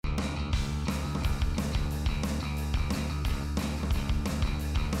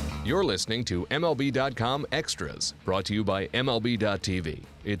You're listening to MLB.com Extras, brought to you by MLB.tv.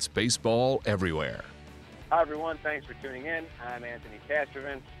 It's baseball everywhere. Hi, everyone. Thanks for tuning in. I'm Anthony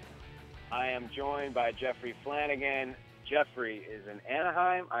Castrovince. I am joined by Jeffrey Flanagan. Jeffrey is in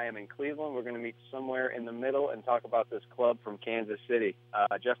Anaheim. I am in Cleveland. We're going to meet somewhere in the middle and talk about this club from Kansas City.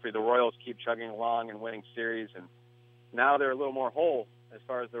 Jeffrey, the Royals keep chugging along and winning series, and now they're a little more whole as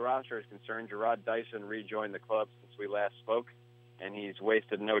far as the roster is concerned. Jarrod Dyson rejoined the club since we last spoke, and he's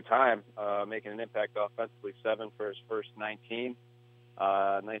wasted no time making an impact offensively, 7 for his first 19.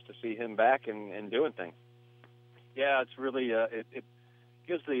 Nice to see him back and doing things. Yeah, it's really it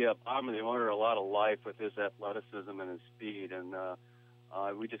gives the bottom of the order a lot of life with his athleticism and his speed, and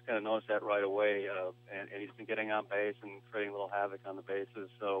we just kind of noticed that right away. And he's been getting on base and creating a little havoc on the bases.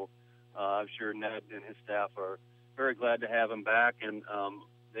 So I'm sure Ned and his staff are very glad to have him back, and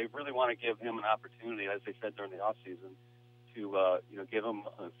they really want to give him an opportunity, as they said during the offseason, to give him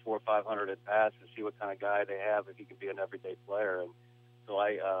 400 or 500 at bats and see what kind of guy they have if he can be an everyday player. And so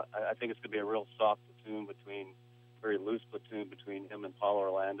I think it's going to be a real soft very loose platoon between him and Paulo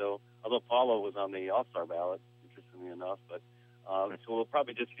Orlando, although Paulo was on the All-Star ballot, interestingly enough. But so we'll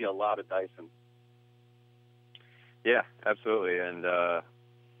probably just see a lot of Dyson. Yeah, absolutely, and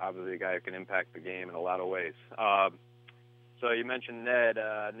obviously a guy who can impact the game in a lot of ways. So you mentioned Ned.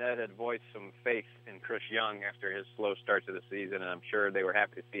 Ned had voiced some faith in Chris Young after his slow start to the season, and I'm sure they were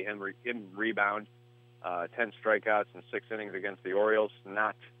happy to see him rebound. 10 strikeouts in 6 innings against the Orioles,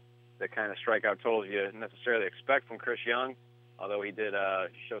 not the kind of strikeout totals you necessarily expect from Chris Young, although he did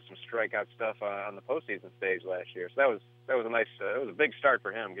show some strikeout stuff on the postseason stage last year. So that was a nice, it was a big start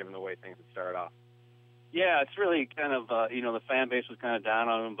for him, given the way things had started off. Yeah, it's really kind of, the fan base was kind of down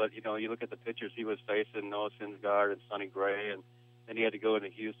on him, but, you look at the pitchers he was facing, Noah Syndergaard and Sonny Gray, and then he had to go into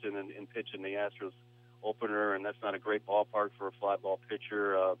Houston and pitch in the Astros opener, and that's not a great ballpark for a fly ball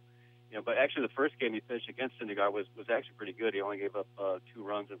pitcher. But actually the first game he pitched against Syndergaard was actually pretty good. He only gave up 2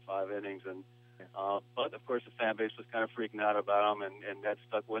 runs in 5 innings, and but of course the fan base was kind of freaking out about him, and that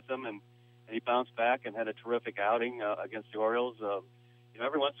stuck with him, and he bounced back and had a terrific outing against the Orioles.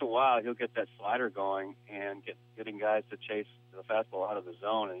 Every once in a while he'll get that slider going and getting guys to chase the fastball out of the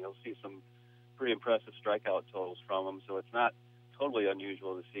zone, and you'll see some pretty impressive strikeout totals from him. So it's not totally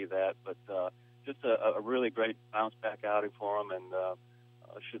unusual to see that, but just a really great bounce back outing for him, and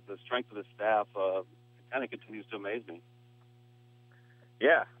the strength of the staff kind of continues to amaze me.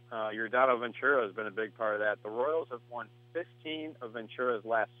 Yeah, Yordano Ventura has been a big part of that. The Royals have won 15 of Ventura's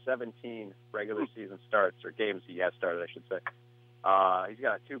last 17 regular season starts, or games he has started, I should say. He's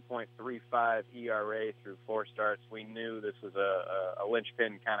got a 2.35 ERA through 4 starts. We knew this was a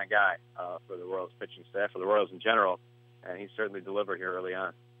linchpin kind of guy for the Royals pitching staff, for the Royals in general, and he certainly delivered here early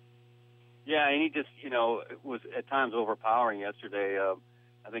on. Yeah, and he just, was at times overpowering yesterday.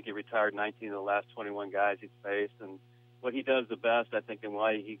 I think he retired 19 of the last 21 guys he's faced, and what he does the best, I think, and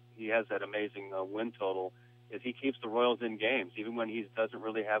why he has that amazing win total, is he keeps the Royals in games, even when he doesn't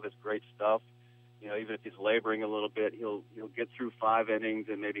really have his great stuff. Even if he's laboring a little bit, he'll get through 5 innings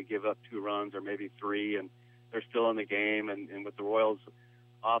and maybe give up 2 runs or maybe 3, and they're still in the game. And with the Royals'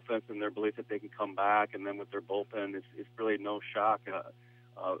 offense and their belief that they can come back, and then with their bullpen, it's really no shock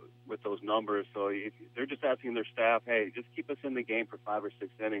with those numbers. So they're just asking their staff, hey, just keep us in the game for 5 or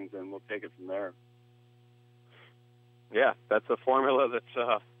 6 innings, and we'll take it from there. Yeah, that's a formula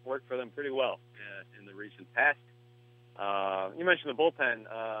that's worked for them pretty well in the recent past. You mentioned the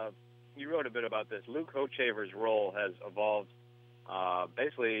bullpen. You wrote a bit about this. Luke Hochevar's role has evolved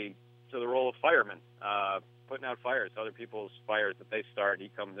basically to the role of fireman, putting out fires, other people's fires that they start. He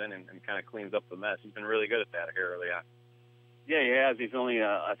comes in and kind of cleans up the mess. He's been really good at that here early on. Yeah, he has. He's only,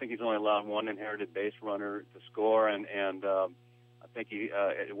 I think he's only allowed 1 inherited base runner to score, and I think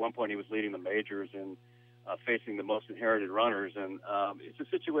at one point he was leading the majors in facing the most inherited runners, and it's a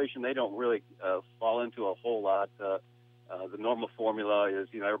situation they don't really fall into a whole lot. The normal formula is,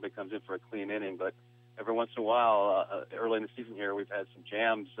 everybody comes in for a clean inning, but every once in a while, early in the season here, we've had some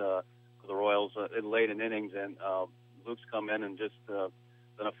jams for the Royals late in innings, and Luke's come in and just done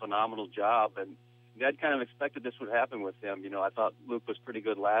a phenomenal job. And Ned kind of expected this would happen with him. I thought Luke was pretty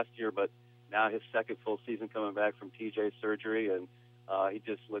good last year, but now his second full season coming back from TJ surgery, and he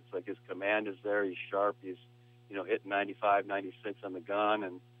just looks like his command is there. He's sharp. He's, hitting 95, 96 on the gun,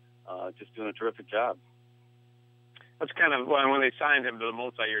 and just doing a terrific job. That's kind of when they signed him to the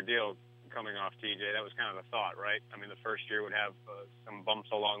multi-year deal coming off TJ, that was kind of the thought, right? I mean, the first year would have some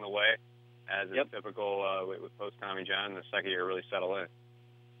bumps along the way, as is typical with post-Tommy John, and the second year really settle in.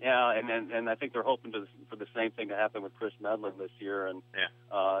 Yeah, and I think they're hoping for the same thing to happen with Chris Medlin this year. And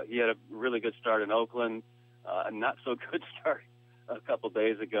he had a really good start in Oakland, a not-so-good start a couple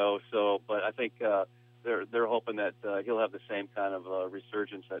days ago. So, but I think they're hoping that he'll have the same kind of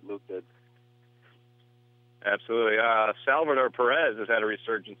resurgence that Luke did. Absolutely. Salvador Perez has had a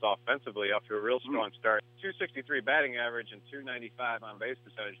resurgence offensively after a real strong start. 263 batting average and 295 on base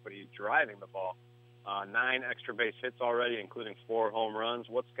percentage, but he's driving the ball. 9 extra base hits already, including 4 home runs.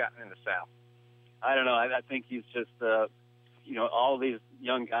 What's gotten into Sal? I don't know. I think he's just, all of these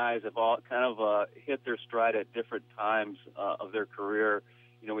young guys have all kind of hit their stride at different times of their career.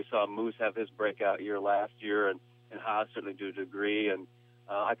 We saw Moose have his breakout year last year, and Haas certainly to a degree. And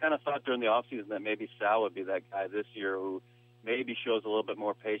I kind of thought during the offseason that maybe Sal would be that guy this year who maybe shows a little bit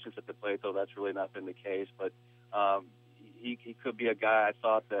more patience at the plate, though that's really not been the case. But he could be a guy I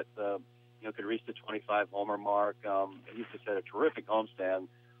thought that could reach the 25 homer mark. He's just had a terrific homestand,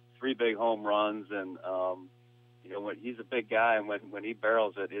 3 big home runs, and when he's a big guy, and when he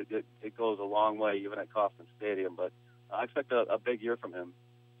barrels it goes a long way, even at Kauffman Stadium. But I expect a big year from him.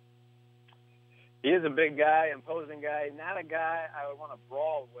 He is a big guy, imposing guy, not a guy I would want to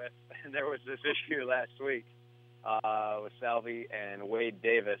brawl with. And there was this issue last week with Salvi and Wade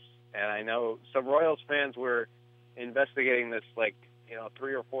Davis. And I know some Royals fans were investigating this 3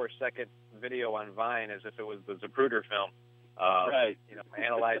 or 4 second video on Vine as if it was the Zapruder film. Right.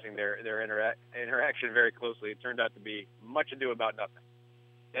 Analyzing their interaction very closely. It turned out to be much ado about nothing.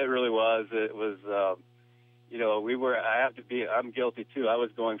 It really was. It was, I'm guilty too. I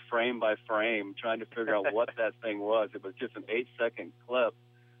was going frame by frame trying to figure out what that thing was. It was just an 8-second clip,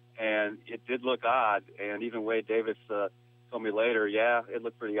 and it did look odd. And even Wade Davis told me later, yeah, it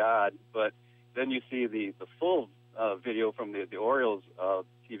looked pretty odd. But then you see the full video from the Orioles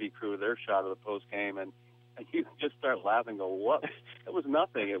TV crew, their shot of the post game, and you just start laughing. Go, what? It was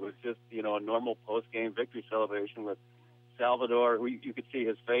nothing. It was just a normal post game victory celebration with Salvador. You could see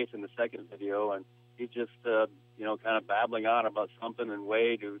his face in the second video, and he just kind of babbling on about something, and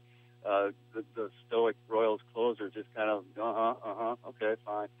Wade, who the stoic Royals closer, just kind of okay,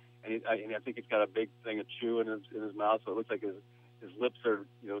 fine. And I think he's got a big thing of chew in his mouth, so it looks like his lips are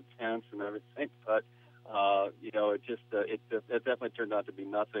tense and everything. But it definitely turned out to be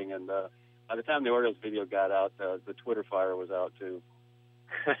nothing. And by the time the Orioles video got out, the Twitter fire was out too.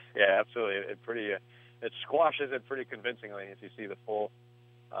 Yeah, absolutely. It squashes it pretty convincingly if you see the full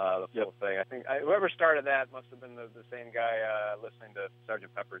thing. I think whoever started that must have been the same guy listening to Sgt.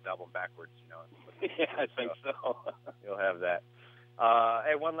 Pepper's album backwards. Yeah, I think so. You'll have that.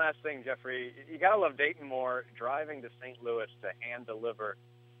 Hey, one last thing, Jeffrey. You gotta love Dayton Moore driving to St. Louis to hand deliver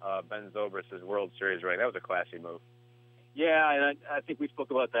Ben Zobrist's World Series ring. That was a classy move. Yeah, and I think we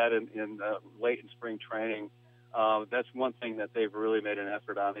spoke about that in late in spring training. That's one thing that they've really made an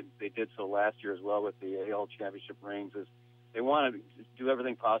effort on. They did so last year as well with the AL championship rings. Is they want to do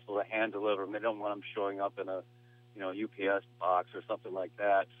everything possible to hand deliver them. They don't want them showing up in a UPS box or something like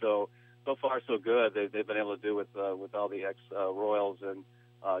that. So far so good. They've been able to do with all the ex-Royals and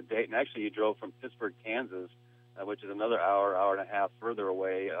Dayton. Actually, you drove from Pittsburgh, Kansas, which is another hour and a half further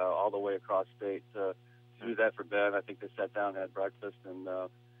away, all the way across state to do that for Ben. I think they sat down and had breakfast, and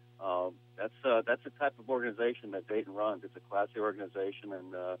that's the type of organization that Dayton runs. It's a classy organization,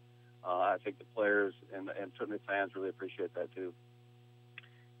 and I think the players and certainly fans really appreciate that too.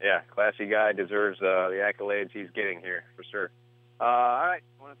 Yeah, classy guy, deserves the accolades he's getting here for sure. All right,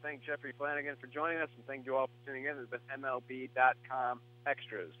 I want to thank Jeffrey Flanagan for joining us, and thank you all for tuning in. This has been MLB.com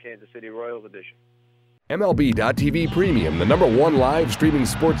Extras, Kansas City Royals edition. MLB.TV Premium, the #1 live streaming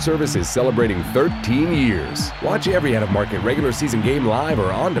sports service, is celebrating 13 years. Watch every out-of-market regular season game live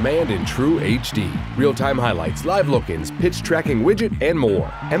or on demand in true HD. Real-time highlights, live look-ins, pitch tracking widget, and more.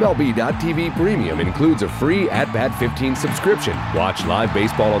 MLB.TV Premium includes a free At-Bat 15 subscription. Watch live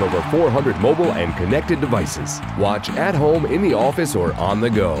baseball on over 400 mobile and connected devices. Watch at home, in the office, or on the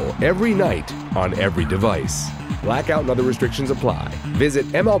go, every night, on every device. Blackout and other restrictions apply. Visit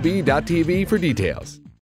MLB.TV for details.